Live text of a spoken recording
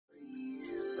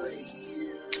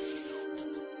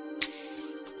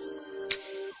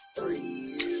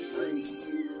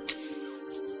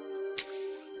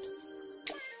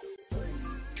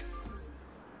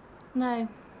No,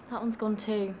 that one's gone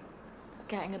too. It's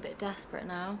getting a bit desperate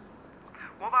now.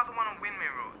 What about the one on Windmill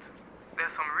Road?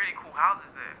 There's some really cool houses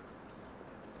there.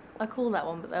 I called that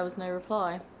one, but there was no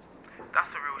reply. That's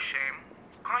a real shame.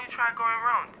 Can't you try going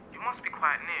round? You must be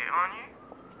quite near, aren't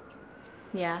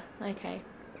you? Yeah, okay.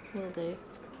 Will do.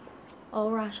 Oh,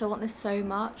 Rash, I want this so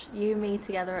much. You and me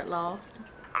together at last.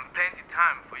 And plenty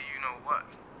time for you know what.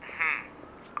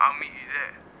 I'll meet you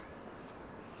there.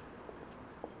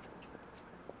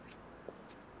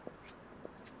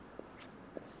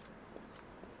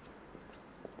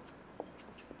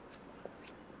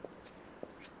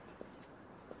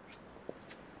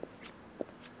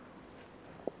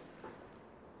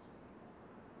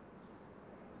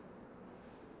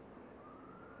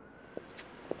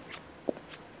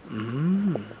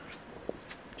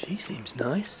 She seems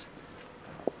nice.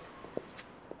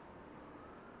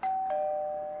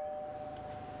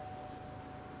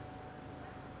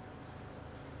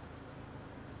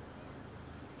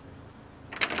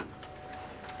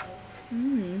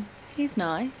 He's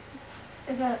nice.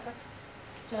 Is that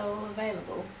still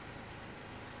available?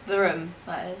 The room,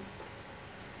 that is.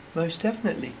 Most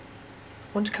definitely.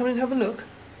 Want to come in and have a look?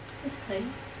 Yes, please.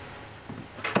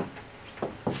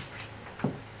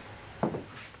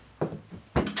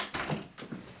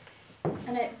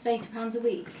 And it's £80 a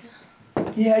week.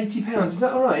 Yeah, £80. Is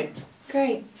that all right?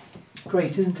 Great.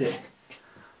 Great, isn't it?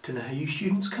 Don't know how you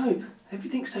students cope.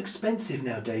 Everything's so expensive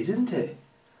nowadays, isn't it?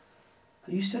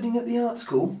 Are you studying at the art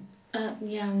school?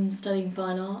 Yeah, I'm studying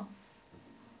fine art.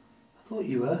 I thought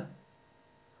you were.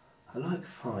 I like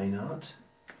fine art.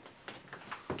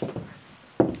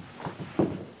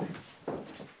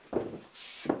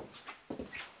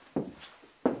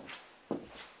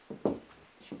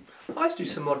 I used to do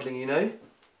some modelling, you know.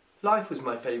 Life was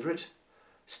my favourite.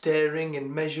 Staring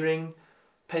and measuring,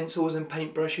 pencils and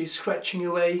paintbrushes, scratching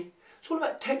away. It's all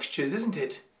about textures, isn't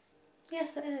it?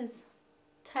 Yes, it is.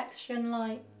 Texture and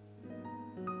light.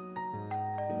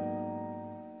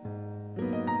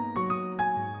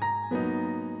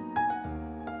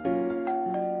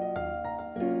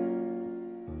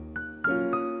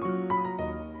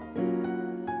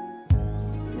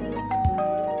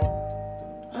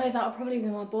 Oh, that'll probably be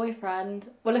my boyfriend.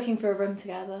 We're looking for a room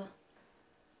together.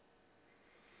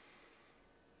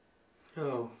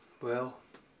 Oh, well,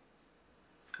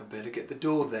 I better get the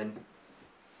door then.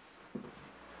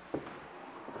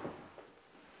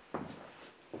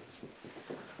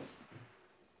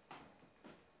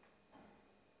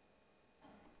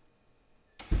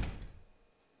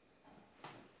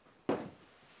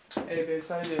 Hey babes,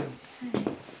 how you doing?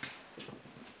 Hey.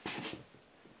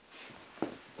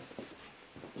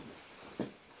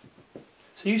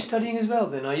 So you studying as well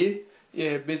then, are you?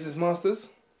 Yeah, business masters.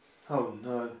 Oh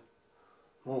no,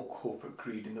 more corporate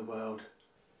greed in the world.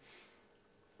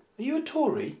 Are you a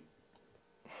Tory?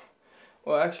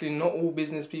 Well, actually, not all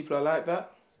business people are like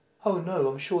that. Oh no,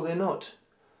 I'm sure they're not.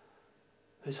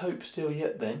 There's hope still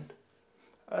yet then.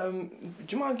 Do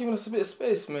you mind giving us a bit of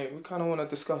space, mate? We kind of want to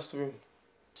discuss the room.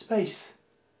 Space.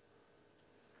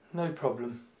 No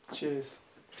problem. Cheers.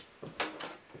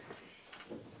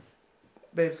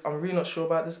 Babes, I'm really not sure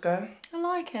about this guy. I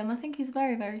like him. I think he's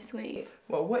very, very sweet.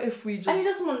 Well, what if we just... And he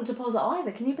doesn't want a deposit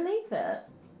either. Can you believe it?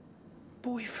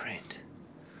 Boyfriend?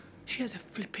 She has a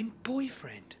flipping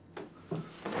boyfriend.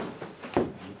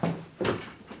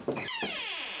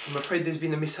 I'm afraid there's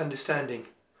been a misunderstanding.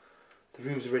 The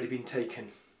room's already been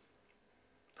taken.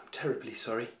 I'm terribly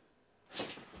sorry.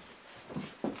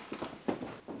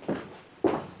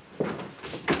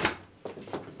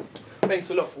 Thanks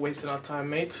a lot for wasting our time,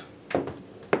 mate.